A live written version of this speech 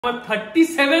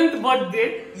37th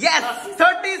birthday. Yes,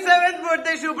 37th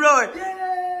birthday, Subhro.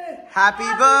 Happy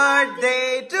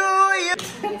birthday to you.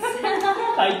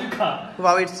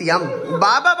 Wow, it's yum.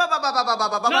 Baba.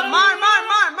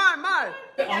 Mar.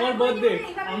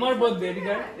 আমার birthday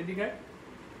এদিকে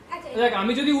দেখ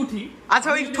আমি যদি উঠি আচ্ছা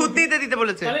ওই থুতনি দিতে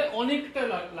বলেছে তাহলে অনেকটা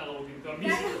লাগাবো কিন্তু আমি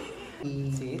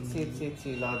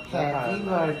Happy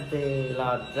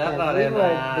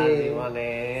birthday.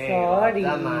 Sorry.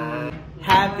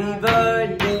 Happy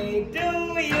birthday to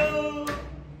you.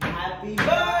 Happy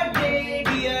birthday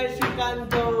dear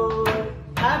Sukant.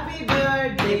 Happy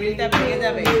birthday. বেলটা ভেঙে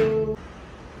যাবে।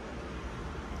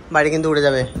 বাড়ি কিন্তু উড়ে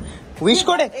যাবে। উইশ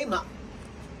করে এই মা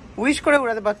উইশ করে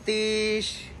উড়াতে পারতিস।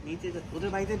 নিচে ওদের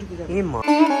বাড়িতে ঢুকে যাবে। এই মা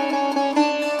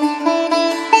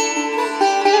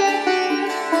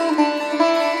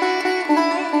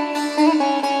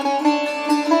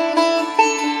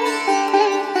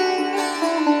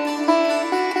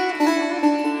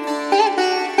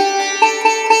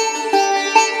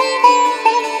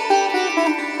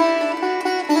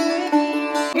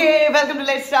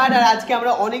আর আজকে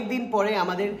আমরা অনেক দিন পরে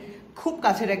আমাদের খুব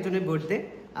কাছের একজনের বার্থডে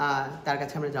তার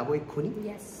কাছে আমরা যাবো এক্ষুনি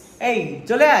এই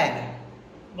চলে আয়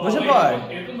বসে পড়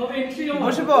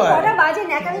বসে পড় ওটা বাজে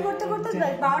নেকামি করতে করতে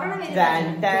 12টা না বেজে টান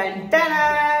টান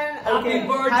টান ওকে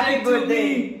হ্যাপি বার্থডে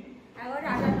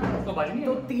তো বাজেনি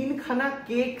তো তিনখানা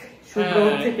কেক শুভ্র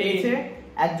হচ্ছে পেয়েছে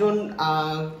একজন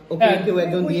ওকে কেউ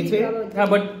একজন দিয়েছে হ্যাঁ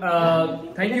but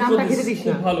thank you for this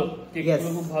খুব ভালো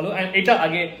কেকগুলো খুব ভালো এন্ড এটা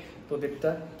আগে তো দেখতে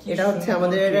এটা হচ্ছে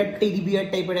আমাদের টেডি বিয়ার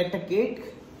টাইপের একটা কেক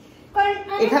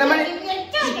এখানে মানে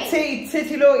ইচ্ছে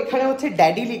ছিল এখানে হচ্ছে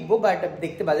ড্যাডি লিখবো বাট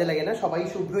দেখতে বাজে লাগে না সবাই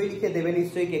শুভ্রই লিখে দেবে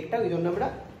নিশ্চয়ই কেকটা ওই জন্য আমরা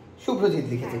শুভ্রজিৎ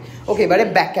লিখেছি ওকে এবারে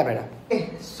ব্যাক ক্যামেরা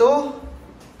সো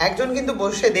একজন কিন্তু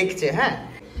বসে দেখছে হ্যাঁ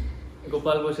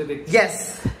গোপাল বসে দেখছে yes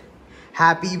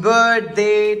happy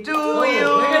birthday to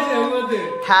you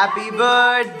happy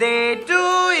birthday to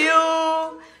you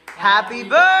happy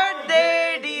birthday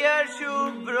dear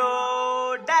শুভ্রো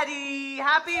daddy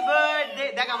happy birthday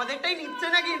দেখ আমাদেরটাই নিচ্ছে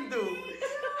না কিন্তু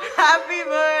happy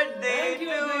birthday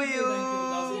to you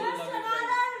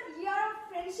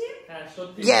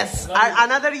yes R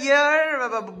another ইয়ার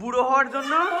বুড়ো হওয়ার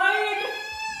জন্য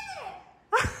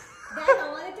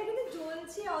আমাদেরটা কিন্তু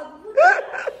জ্বলছে অদ্ভুত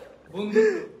বন্ধু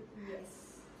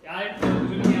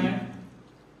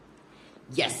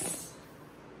ইয়েস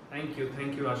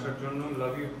থ্যাংক ইউ আসার জন্য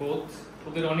লাভ ইউ বোথ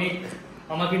ওদের অনেক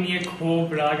আমাকে নিয়ে খুব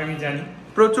রাগ আমি জানি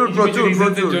প্রচুর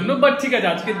জন্য বাট ঠিক আছে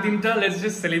আজকের দিনটা লেটস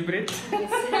জাস্ট সেলিব্রেট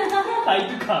তাই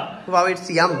তো খা ওয়াও ইটস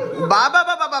ইয়াম বাবা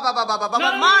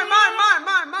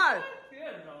মার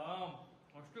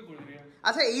কষ্ট করবি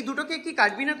আচ্ছা এই দুটো কেক কি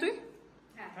কাটবি না তুই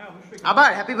হ্যাঁ অবশ্যই আবার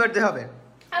হ্যাপি বার্থডে হবে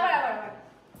আবার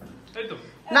এই তো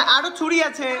না আরো ছুরি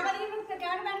আছে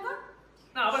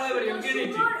না আবার এমকে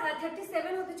নিচ্ছি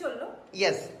 37 হতে চললো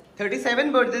ইয়েস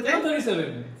 37 বার্থডে তে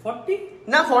 37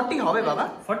 40 না 40 হবে বাবা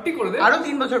 40 করে দে আরো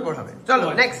 3 বছর পর হবে চলো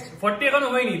নেক্সট 40 এখনো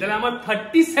হয়নি তাহলে আমার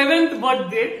 37th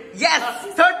birthday yes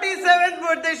 37th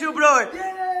birthday শুভ্রো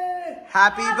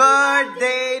happy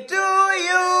birthday to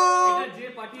you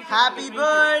happy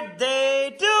birthday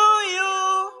to you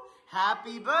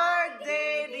happy birthday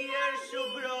dear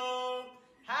শুভ্রো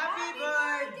happy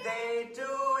birthday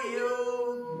to you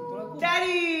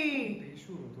daddy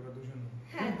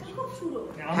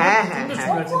হ্যাঁ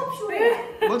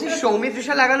বলছি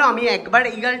সৌমিত্রিশা লাগানো আমি একবার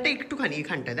এই গালটা একটুখানি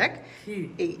এখানটা দেখ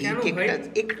এই কেকটা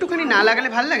একটুখানি না লাগালে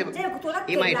ভালো লাগে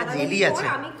এই মা এটা জেলি আছে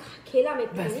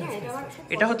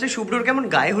এটা হচ্ছে শুভ্রর কেমন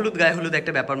গায়ে হলুদ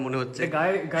একটা ব্যাপার মনে হচ্ছে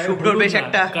শুভ্রর বেশ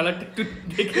একটা কালারটা একটু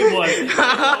দেখে বল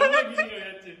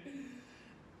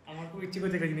আমার খুব ইচ্ছে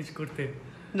করছে একটা জিনিস করতে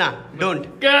না ডোন্ট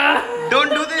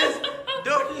ডু দিস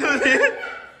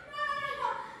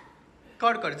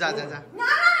কর যা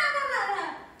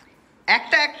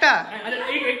একটা আচ্ছা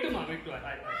একটু মার একটু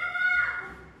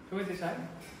তুমি দিশা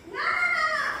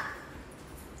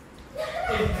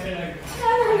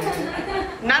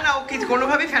না ও কিছু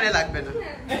কোনোভাবেই ফ্যানে লাগবে না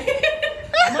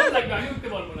আমার লাগবে আমি উঠতে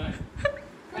পারবো না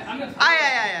আয়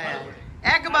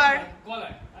একবার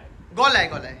গলায়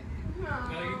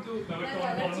কিন্তু ব্যাপারটা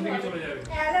অন্যদিকে চলে যাবে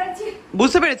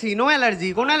বুঝতে পেরেছি নো অ্যালার্জি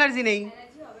কোনো অ্যালার্জি নেই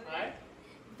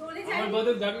আমার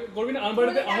বার্থডে করবি না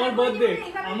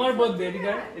আমার বার্থডে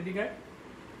এদিকে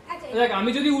দেখ আমি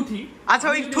যদি উঠি আচ্ছা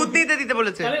ওই থুতনি দিতে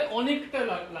বলেছে তাহলে অনেকটা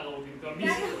লাগাবো কিন্তু আমি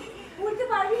উঠতে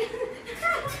পারবি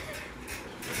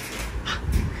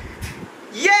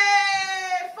ইয়ে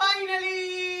ফাইনালি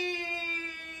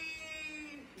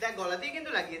দেখ গলা দিয়ে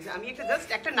কিন্তু লাগিয়েছে আমি একটা জাস্ট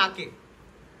একটা নাকে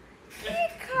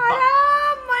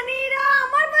খারাপ মানেরা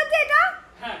আমার বার্থডে এটা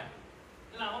হ্যাঁ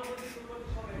না আমার বার্থডে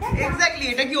এক্স্যাক্টলি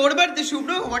এটা কি ওর birthday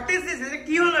Shubhra what is this এটা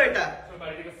কি হলো এটা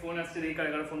বাড়ি থেকে ফোন আসছে, দেখি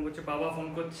কার ফোন করছে। বাবা ফোন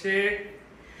করছে।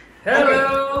 হ্যালো।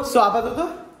 সো আপাতত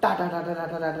tata tata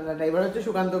tata tata tata. এবার হচ্ছে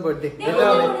সুকান্ত বার্থডে।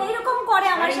 এইরকম করে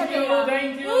আমার সাথে,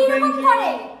 থ্যাংক ইউ এইরকম করে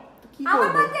আমার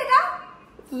বার্থডে এটা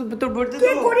তোর বার্থডে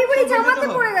কে গড়ি গড়ি জামাতে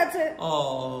পড়ে গেছে। ও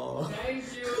thank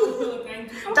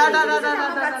you tata tata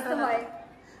tata tata.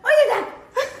 ওই যে দেখ,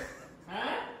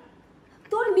 হ্যাঁ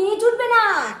তোর মেয়ে জুটবে না।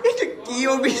 এটা কি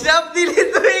অভিশাপ দিলি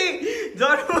তুই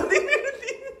জন্মদিনের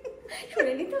দিন?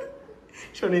 শুনেনি তো?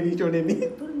 শোনেনি।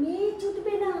 তোর মেয়ে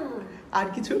জুটবে না। আর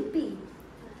কিছু?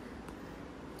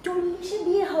 40-এ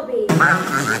বিয়ে হবে।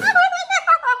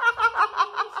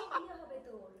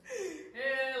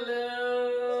 হ্যালো।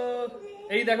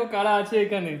 এই দেখো কারা আছে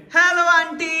এখানে। Hello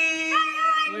aunty.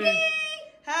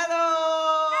 হ্যালো।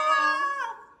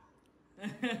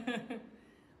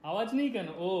 আওয়াজ নেই কেন?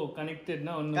 ও কানেক্টেড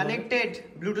না, অন্য কানেক্টেড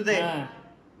ব্লুটুথে। হ্যাঁ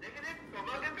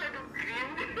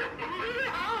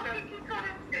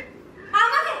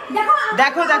আমাকে দেখো,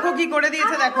 দেখো দেখো কি করে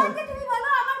দিয়েছে দেখো। তুমি বলো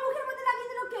আমার মুখের মধ্যে লাগিয়ে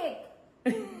দিল কেক।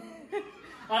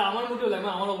 আর আমার মুখেও লাগে,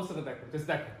 আমার অবস্থাটা দেখো, জাস্ট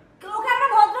দেখো। ওকে আমরা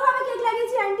ভদ্রভাবে কেক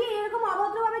লাগিয়েছি আন্টি, এরকম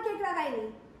অভদ্রভাবে কেক লাগাইনি।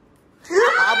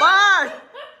 আবার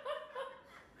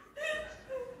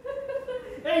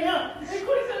এই না, এই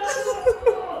করে চালা।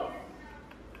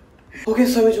 ওকে,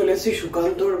 সো আমি চলে এসেছি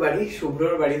সুকান্তর বাড়ি,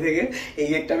 শুভ্রর বাড়ি থেকে। এই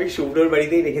একটা আমি শুভ্রর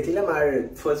বাড়িতেই রেখেছিলাম। আর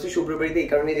ফার্স্টে শুভ্রর বাড়িতে এই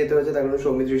কারণে যেতে হচ্ছে, তার কারণ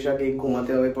সৌমিত্রিশাকে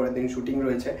ঘুমাতে হবে, পরের দিন শুটিং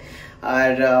রয়েছে।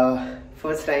 আর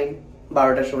ফার্স্ট টাইম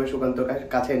 12টার সময় সুকান্তর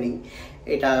কাছে নেই,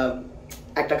 এটা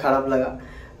একটা খারাপ লাগা,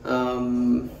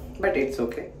 বাট ইটস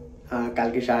ওকে।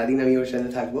 কালকে সারাদিন আমি ওর সাথে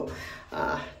থাকবো।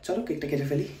 চলো কেকটা কেটে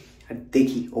ফেলি। আর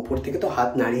দেখি, ওপর থেকে তো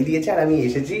হাত নাড়িয়ে দিয়েছে, আর আমি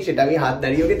এসেছি সেটা আমি হাত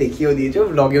নাড়িয়ে ওকে দেখিয়েও দিয়েছে, ও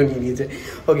ব্লগেও নিয়ে নিয়েছে।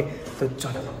 ওকে, তো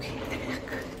চলো ওকে।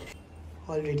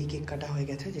 অলরেডি কেক কাটা হয়ে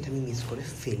গেছে, যেটা আমি মিস করে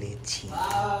ফেলেছি।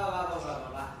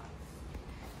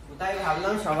 কোথায়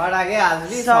ভাবলাম সবার আগে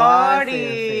আসবি। Sorry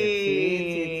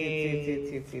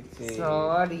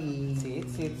sorry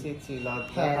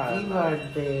happy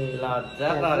birthday. লজ্জা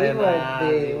Happy করে না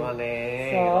birthday. জীবনে।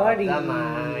 Sorry. লজ্জা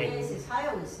নাই।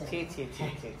 ছি, ছি, ছি,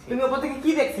 ছি, ছি। তুমি ওপর থেকে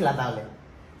কি দেখছিলা তাহলে?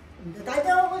 তাই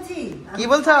তো বলছি কি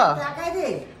বলছো? টাকাই দে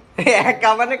একা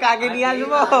মানে কাকে নিয়ে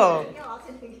আসবো?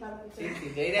 ছি, ছি,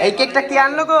 যেই রে এই কেকটা কি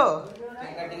আনলো গো?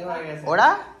 কেক কাটিং হয়ে গেছে। ওরা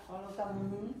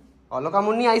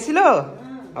অলকামুন্নি আইছিল?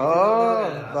 ও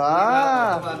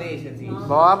বাহ বাদে এসেছি।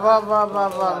 বাহ।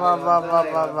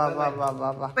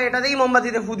 এটাতেই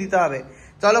মোমবাতিতে ফু দিতে হবে।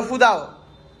 চলো ফু দাও।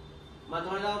 মা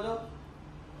তোমার দাও তো।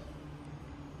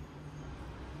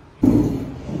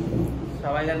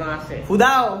 সবাই যেন আসে। ফু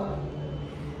দাও।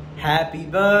 Happy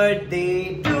birthday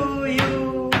to you,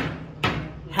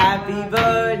 happy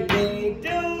birthday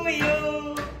to you,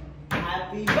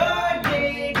 happy birthday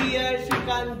dear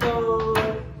Sukanta,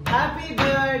 happy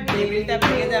birthday. টেবিলটা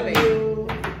ভেঙে যাবে।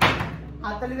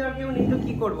 হাততালি দেওয়ার কেউ নেই তো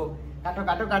কি করবো? কাটো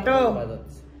কাটো কাটো।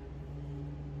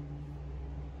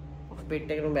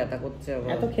 পেটটা কেন ব্যথা করছে আবার।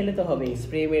 এত খেলে তো হবেই।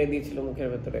 স্প্রে মেরে দিয়েছিল মুখের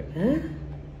ভেতরে। হ্যাঁ,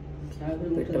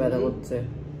 পেটটা ব্যথা করছে।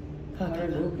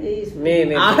 ঢুকেই নে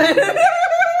নে।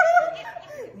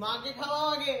 মাকে খাওয়াও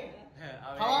আগে।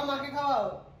 খাওয়াও মাকে খাওয়াও।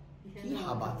 কি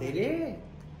হাবাতে রে।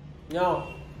 নাও।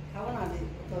 খাবো না দে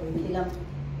তবে খেলাম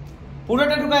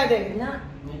পুরোটা ঢুকায় দে। না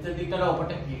নিচের দিকটা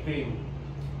ওপরটা কি ক্রিম।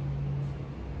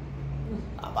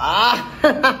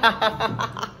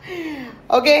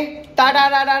 ওকে, টাটা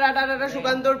টাটা টাটা টাটা।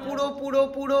 সুকান্তর পুরো পুরো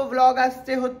পুরো ব্লগ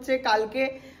আসছে হচ্ছে কালকে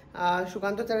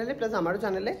সুকান্ত চ্যানেলে প্লাস আমারও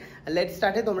চ্যানেলে। লেটস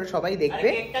স্টার্টে তোমরা সবাই দেখবে,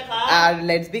 আর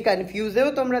লেটস বি কনফিউজেও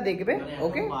তোমরা দেখবে।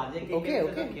 ওকে ওকে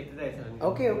ওকে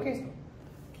ওকে ওকে।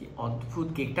 কি অদ্ভুত,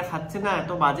 কেকটা খাচ্ছে না,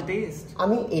 এত বাজে টেস্ট।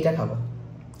 আমি এটা খাবো।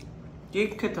 কেক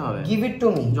খেতে হবে। Give it to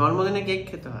me. জন্মদিনে কেক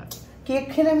খেতে হয়। কেক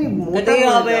খেলে আমি মোটা খেতেই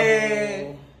হয়ে হবে।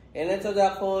 যাবো। এনেছো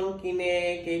যখন কিনে,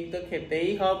 কেক তো খেতেই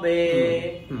হবে।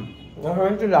 এখন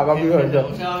একটু লাগাবি হয়েছে।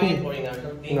 আমি করি না,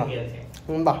 সব দিন না। গিয়েছে।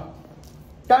 বাহ,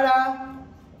 টাটা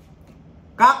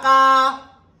কাকা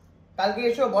কালকে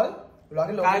এসো বল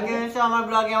ব্লগে। কালকে এসো আমার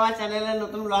ব্লগে, আমার চ্যানেলে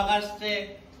নতুন ব্লগ আসছে।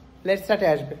 লেটস স্টার্টে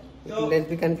আসবে, লেটস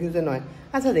বি কনফিউজে নয়।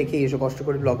 আচ্ছা দেখি এসো, কষ্ট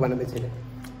করে ব্লগ বানাবে ছেলে।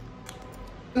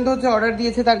 সুকান্ত হচ্ছে অর্ডার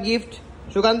দিয়েছে তার গিফট।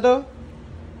 সুকান্ত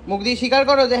মুখ দিয়ে স্বীকার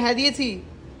করো যে হ্যাঁ দিয়েছি।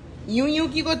 ইউ ইউ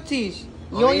কি করছিস?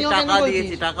 ইউ ইউ কেন টাকা বলছিস?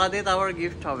 দিয়েছি, টাকা দিয়ে তারপর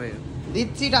গিফট হবে।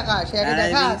 দিচ্ছি টাকা, সে আগে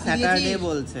দেখা কি স্যাটারডে দিয়েছিস?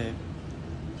 বলছে,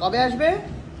 কবে আসবে?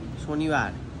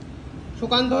 শনিবার।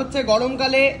 সুকান্ত হচ্ছে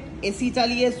গরমকালে এসি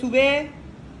চালিয়ে শুবে,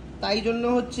 তাই জন্য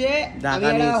হচ্ছে ঢাকা আমি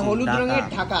একটা নিয়েছি, হলুদ ঢাকা। রঙের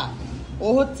ঢাকা। ও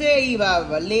হচ্ছে এই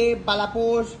লেপ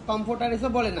পালাপোষ কমফোর্টার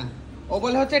এসব বলে না, ও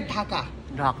বলে হচ্ছে ঢাকা।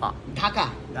 ঢাকা, ঢাকা,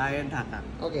 গায়ের ঢাকা।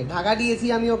 ওকে ঢাকা দিয়েছি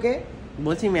আমি ওকে।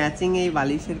 বলছি ম্যাচিং এই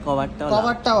বালিশের কভারটাও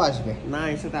কভারটাও আসবে। না,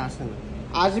 এর সাথে আসে না,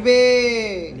 আসবে।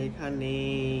 লেখা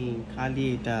নেই, খালি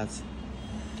এটা আছে।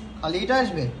 খালি এটা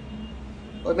আসবে,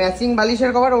 ওই ম্যাচিং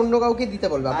বালিশের কভার অন্য কাউকে দিতে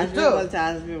বলবে, বুঝছো?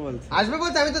 আসবে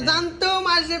বলছে, আমি তো জানতাম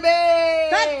আসবে।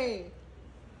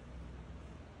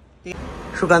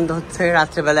 সুকান্ত হচ্ছে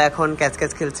রাত্রেবেলা এখন ক্যাচ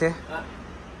ক্যাচ খেলছে,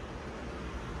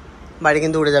 বাড়ি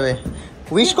কিন্তু উড়ে যাবে।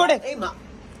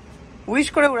 উইশ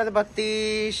করে উড়াতে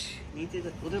পারতিস।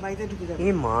 ওদের বাড়িতে ঢুকে যাবে। এ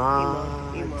মা,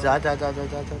 যা যা যা যা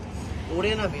যা যা।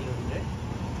 ওড়ে না বেলুন রে,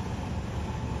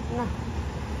 না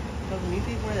সব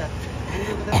নিচেই পড়ে যাচ্ছে।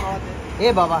 এ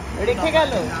বাবা, রেখে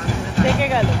গেল।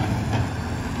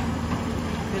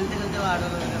 খেলতে খেলতে আরো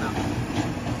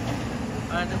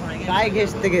গায়ে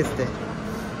ঘেসতে ঘেসতে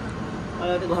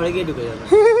ঘরে গিয়ে ঢুকে যাবে।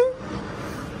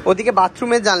 ওদিকে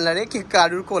বাথরুমের জানলা রে, কি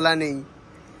কারুর কোলা নেই।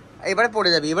 এবারে পড়ে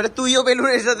যাবি, এবারে তুইও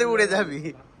বেলুনের সাথে উড়ে যাবি।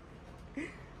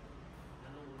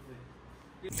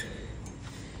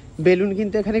 বেলুন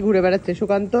কিন্তু এখানে ঘুরে বেড়াচ্ছে।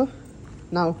 সুকান্ত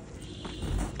নাও,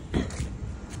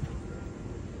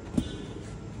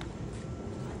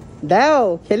 দাও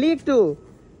খেলি একটু।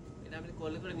 এটা আমি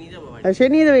কোলে করে নিয়ে যাবো বাড়ি, সে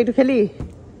নিয়ে যাবে, একটু খেলি।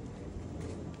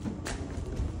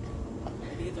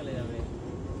 দিয়ে চলে যাবে।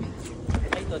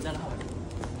 এই তো জানা হবে।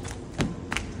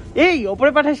 এই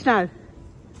ওপরে পাঠাস না।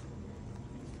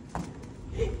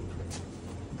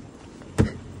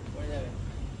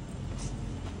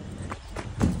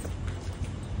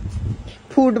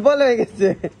 ফুটবল হয়ে গেছে।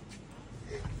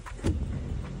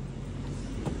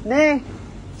 নে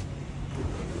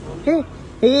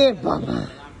ए बाबा,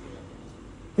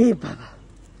 ए बाबा,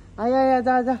 आया आया,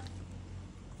 आजा आजा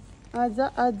आजा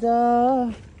आजा,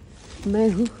 मैं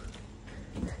हूँ।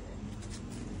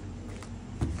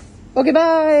 Okay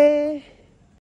bye.